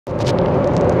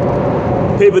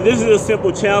Hey, but this is a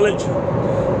simple challenge.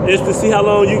 It's to see how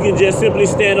long you can just simply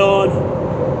stand on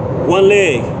one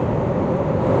leg.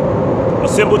 A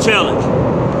simple challenge.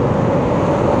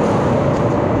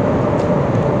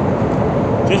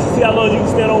 Just to see how long you can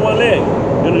stand on one leg.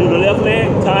 You're gonna do the left leg,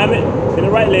 time it, and the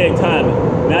right leg, time it.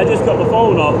 Now I just cut my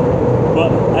phone off,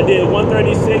 but I did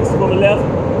 136 from the left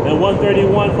and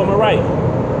 131 from the right.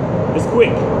 It's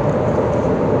quick.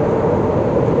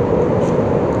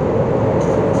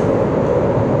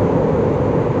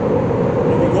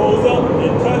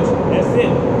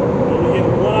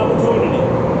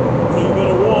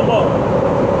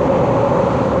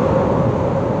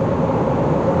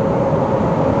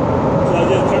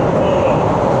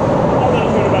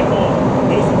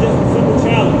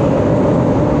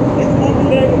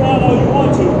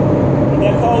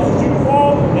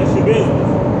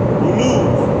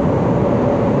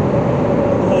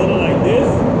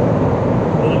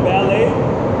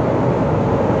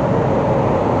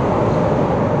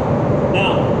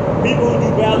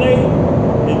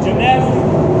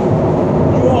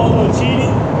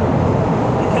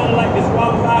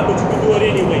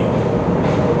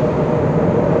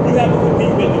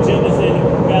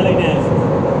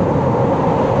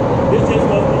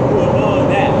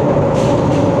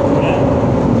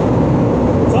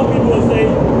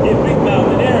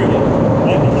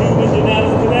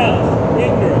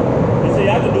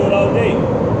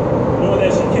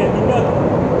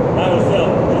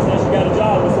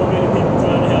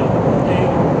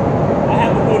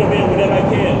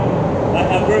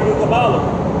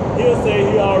 He'll say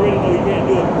he already know he can't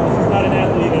do it because he's not an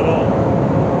athlete at all.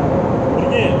 But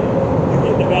again, you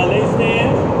get the ballet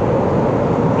stand.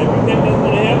 If you think that's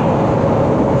going to help,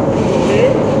 you go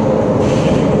here.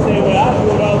 And you can say, well, I do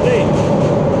it all day.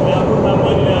 And I'll put my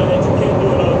money down that you can't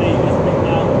do it all day. Just pick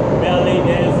out ballet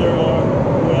dancer or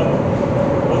whoever.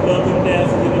 Let's go to the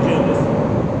dancers and the gymnasts.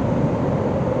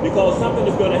 Because something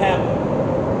is going to happen.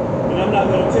 And I'm not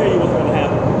going to tell you what's going to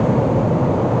happen.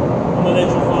 I'm going to let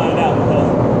you find out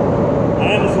because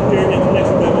I am a superior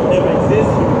intellectual that will never exist.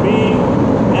 Human being,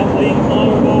 athlete,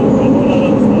 honorable, and all that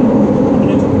other stuff. I'm going to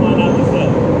let you find out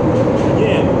yourself.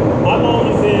 Again, how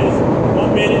long this is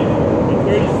 1 minute and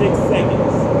 36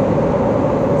 seconds.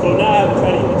 So now I have to try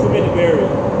to get the 2-minute barrier.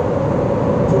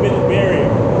 2-minute barrier.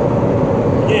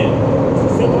 Again, it's a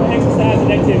simple exercise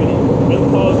and activity. It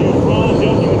doesn't cause you to run,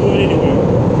 jump, you can do it anywhere.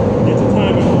 Get your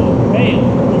timer on. Bam!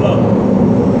 Good luck.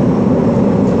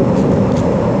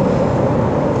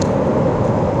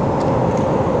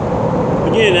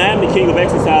 Again, I am the king of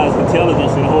exercise,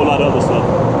 intelligence, and a whole lot of other stuff.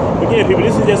 Again, people,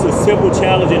 this is just a simple,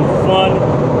 challenging, fun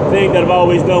thing that I've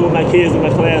always done with my kids in my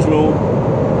classroom.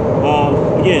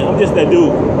 Again, I'm just that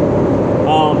dude.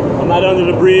 I'm not under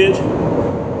the bridge.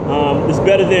 It's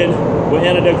better than what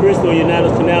Anna Del Cristo,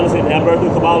 Unitas Canalis, and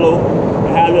Alberto Caballo, the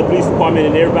Highland Police Department,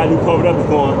 and everybody who covered up is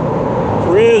going,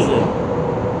 prison.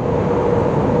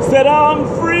 Said I'm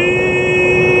free.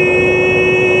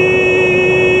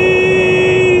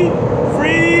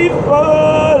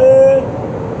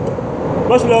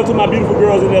 Much love to my beautiful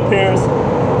girls and their parents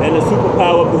and the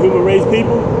superpower of the human race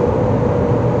people.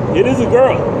 It is a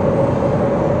girl.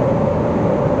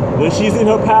 When she's in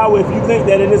her power, if you think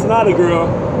that it is not a girl,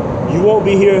 you won't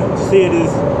be here to say it is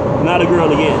not a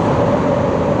girl again.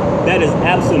 That is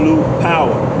absolute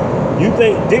power. You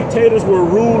think dictators were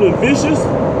rude and vicious?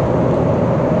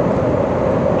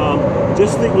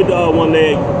 Just stick with the one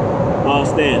leg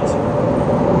stance.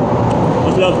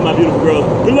 Much love to my beautiful girls.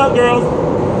 Good luck, girls.